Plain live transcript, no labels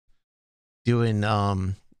doing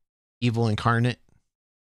evil incarnate,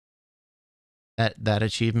 that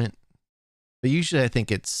achievement. But usually I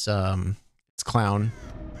think it's clown.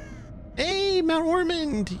 Hey, Mount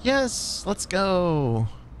Ormond! Yes, let's go.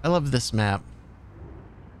 I love this map.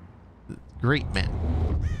 Great map.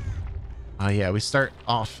 Oh yeah, we start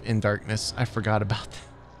off in darkness. I forgot about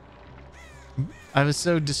that. I was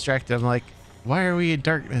so distracted. I'm like, why are we in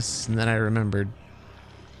darkness? And then I remembered.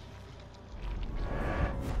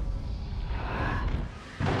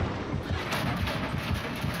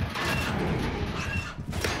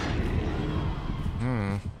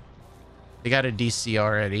 They got a DC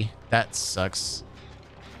already. That sucks.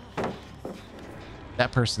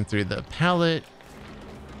 That person threw the pallet.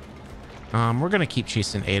 We're gonna keep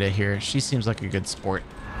chasing Ada here. She seems like a good sport.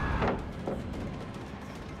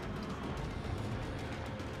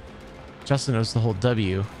 Justin knows the whole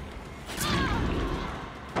W.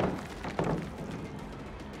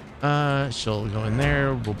 She'll go in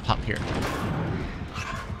there. We'll pop here.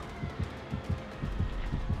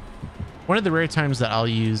 One of the rare times that I'll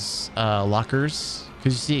use lockers,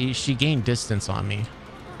 because you see, she gained distance on me.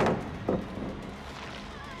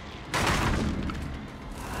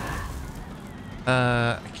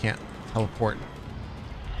 I can't teleport.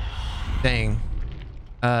 Dang.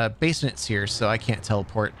 Basement's here, so I can't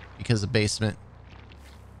teleport because of basement.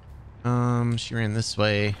 She ran this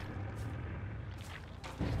way.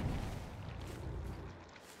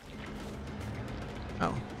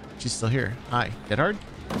 Oh, she's still here. Hi, get hard?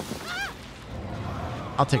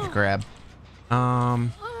 I'll take a grab. Well,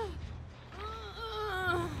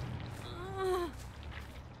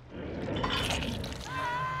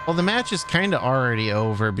 the match is kind of already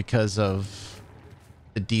over because of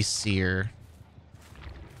the DCer.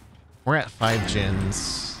 We're at 5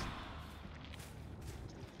 gens.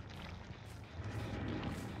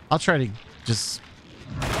 I'll try to just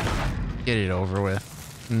get it over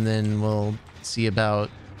with, and then we'll see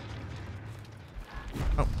about...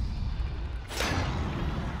 Oh.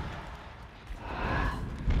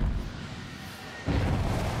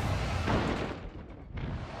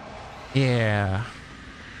 Yeah.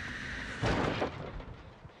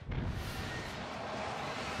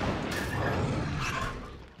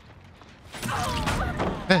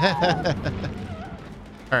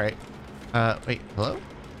 All right. Wait, hello?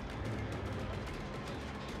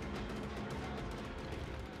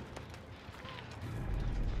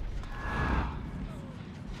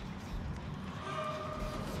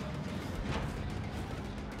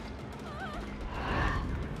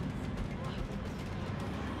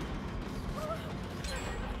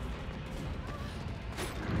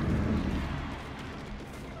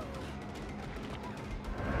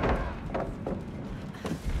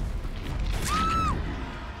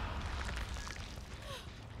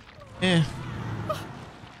 Eh.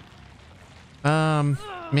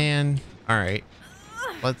 Man. All right.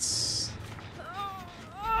 Let's...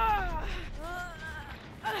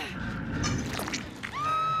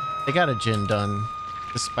 They got a gen done,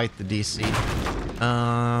 despite the DC.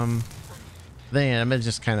 Then I'm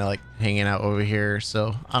just kind of like hanging out over here,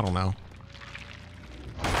 so I don't know.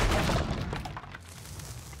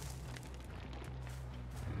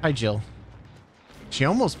 Hi, Jill. She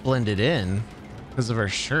almost blended in because of her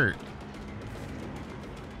shirt.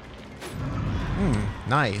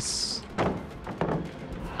 Nice.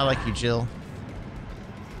 I like you, Jill.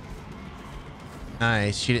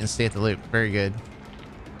 Nice. She didn't stay at the loop. Very good.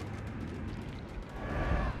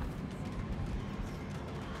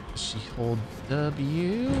 Does she hold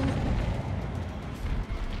W?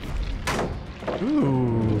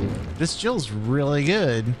 Ooh. This Jill's really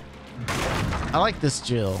good. I like this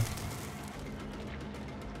Jill.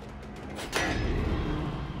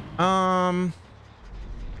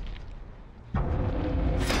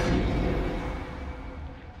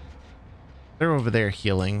 They're over there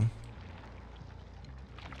healing.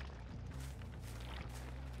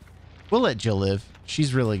 We'll let Jill live.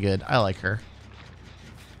 She's really good. I like her.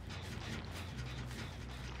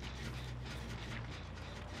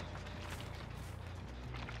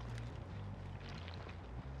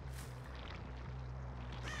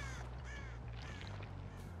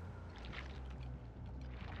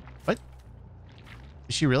 What?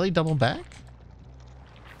 Is she really double back?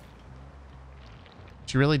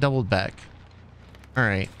 She really doubled back. All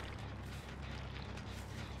right.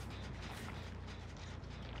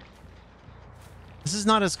 This is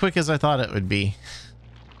not as quick as I thought it would be.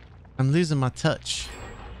 I'm losing my touch.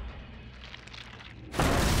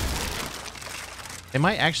 They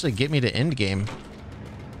might actually get me to end game.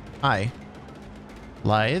 Hi.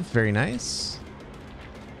 Live, very nice.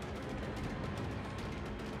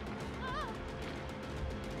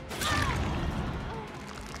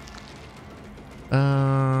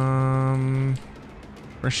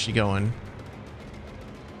 Where's she going?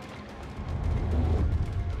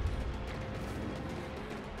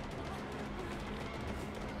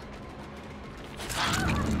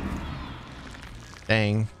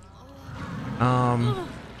 Dang.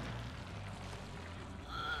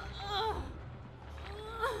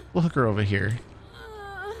 We'll hook her over here.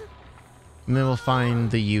 And then we'll find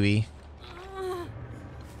the Yui.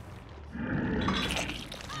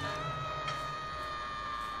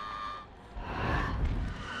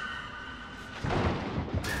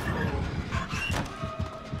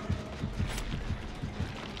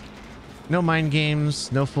 No mind games,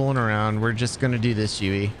 no fooling around. We're just gonna do this,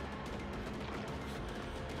 Yui.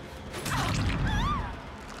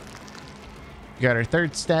 We got our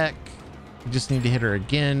third stack. We just need to hit her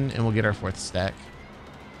again and we'll get our fourth stack.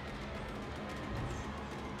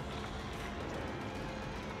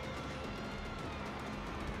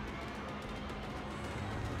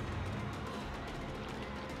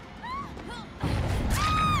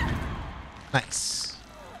 Nice.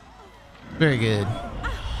 Very good.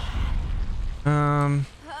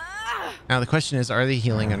 Now the question is, are they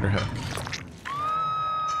healing under hook?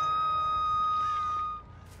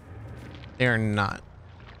 They are not.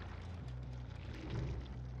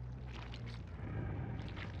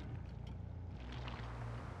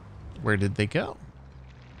 Where did they go?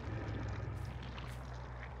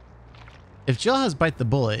 If Jill has bite the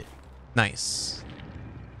bullet, nice.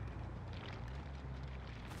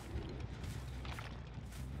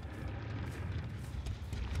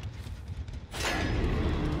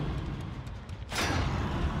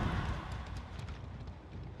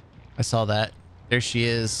 I saw that. There she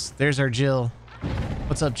is. There's our Jill.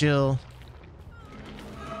 What's up, Jill?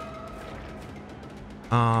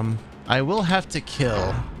 I will have to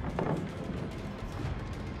kill.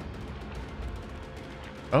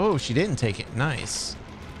 Oh, she didn't take it. Nice.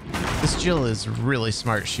 This Jill is really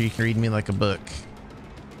smart. She can read me like a book.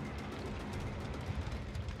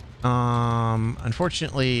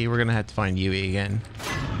 Unfortunately, we're gonna have to find Yui again.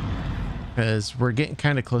 Because we're getting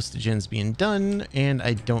kind of close to Jin's being done, and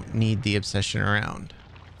I don't need the obsession around.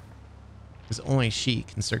 Because only she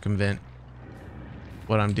can circumvent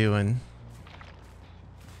what I'm doing.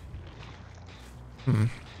 I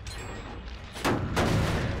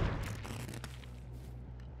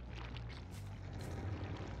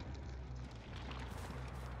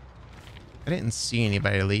didn't see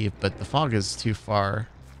anybody leave, but the fog is too far.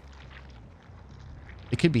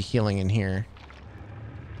 It could be healing in here.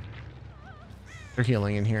 They're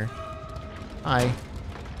healing in here. Hi.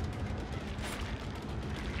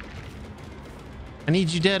 I need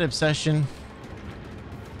you dead, Obsession.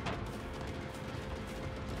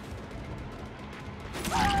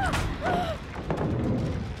 Break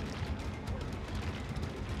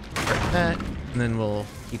that, and then we'll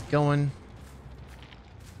keep going.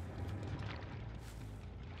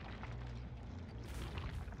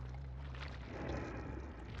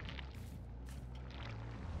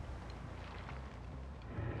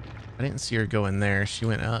 I didn't see her go in there. She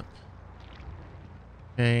went up.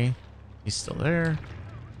 Okay. He's still there.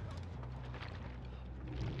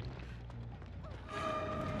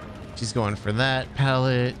 She's going for that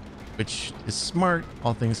pallet, which is smart,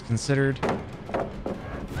 all things considered. I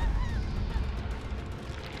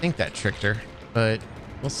think that tricked her, but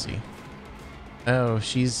we'll see. Oh,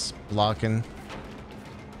 she's blocking.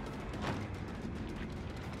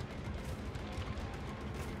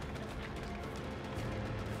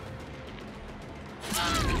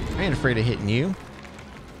 I ain't afraid of hitting you.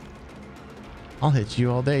 I'll hit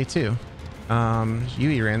you all day too.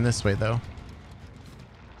 Yui ran this way though.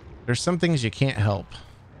 There's some things you can't help.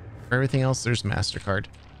 For everything else, there's MasterCard.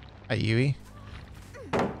 Hi, Yui.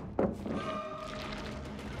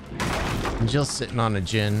 And Jill's sitting on a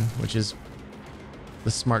Jin, which is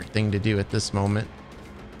the smart thing to do at this moment.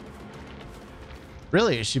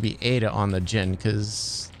 Really, it should be Ada on the Jin,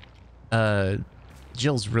 because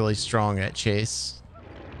Jill's really strong at chase.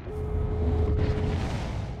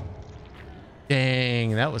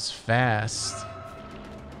 Dang, that was fast.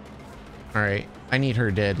 All right, I need her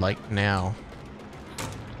dead, like, now.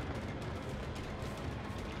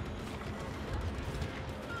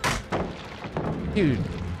 Dude.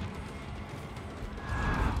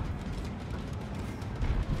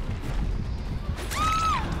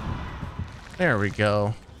 There we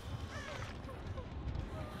go.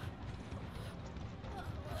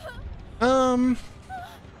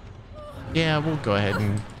 Yeah, we'll go ahead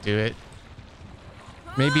and do it.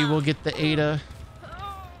 Maybe we'll get the Ada.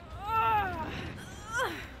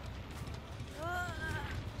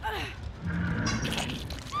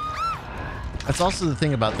 That's also the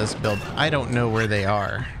thing about this build. I don't know where they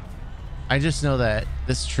are. I just know that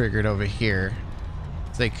this triggered over here.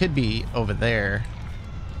 So they could be over there.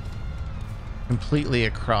 Completely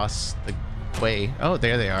across the way. Oh,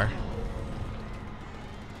 there they are.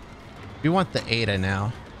 We want the Ada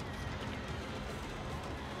now.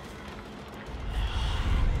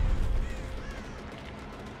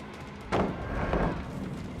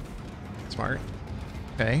 Smart.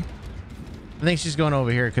 Okay. I think she's going over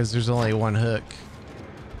here because there's only one hook.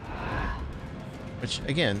 Which,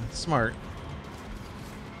 again, smart.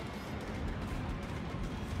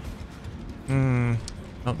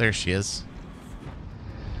 Oh, there she is.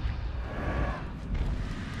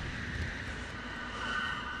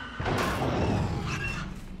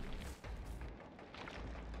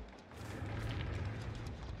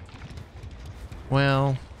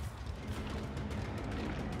 Well,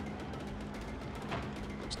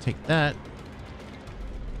 let's take that.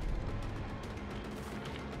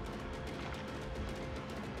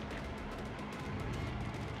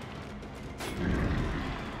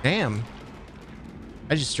 Damn.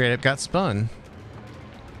 I just straight up got spun.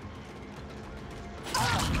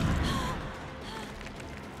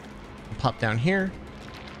 Pop down here.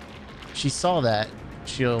 If she saw that,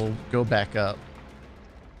 she'll go back up.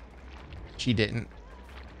 She didn't.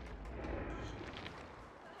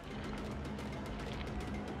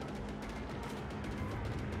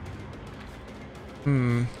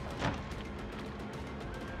 Ooh.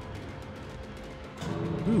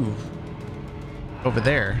 Over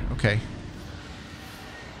there. Okay.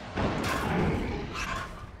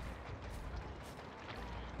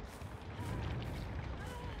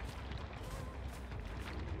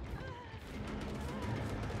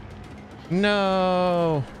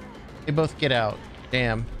 No. They both get out.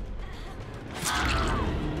 Damn.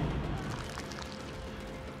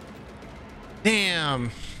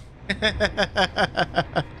 Damn.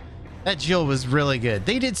 That Jill was really good.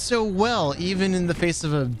 They did so well, even in the face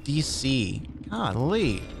of a DC.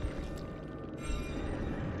 Golly.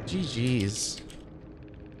 GG's.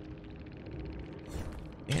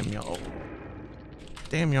 Damn y'all.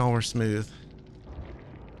 Damn y'all were smooth.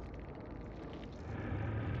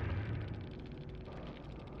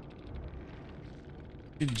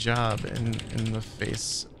 Good job in the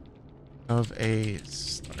face of a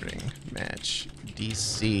starting match.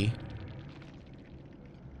 DC.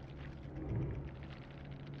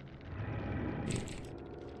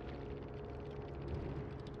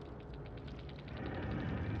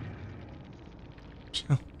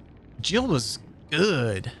 Jill was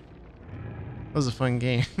good. That was a fun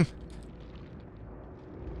game.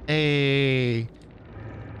 Hey.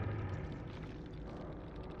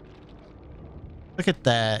 Look at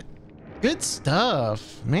that. Good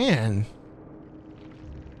stuff, man.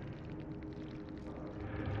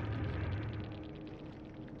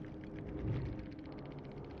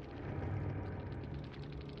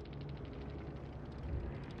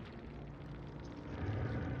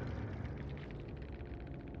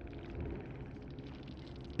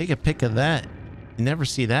 Take a pic of that. You never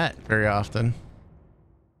see that very often.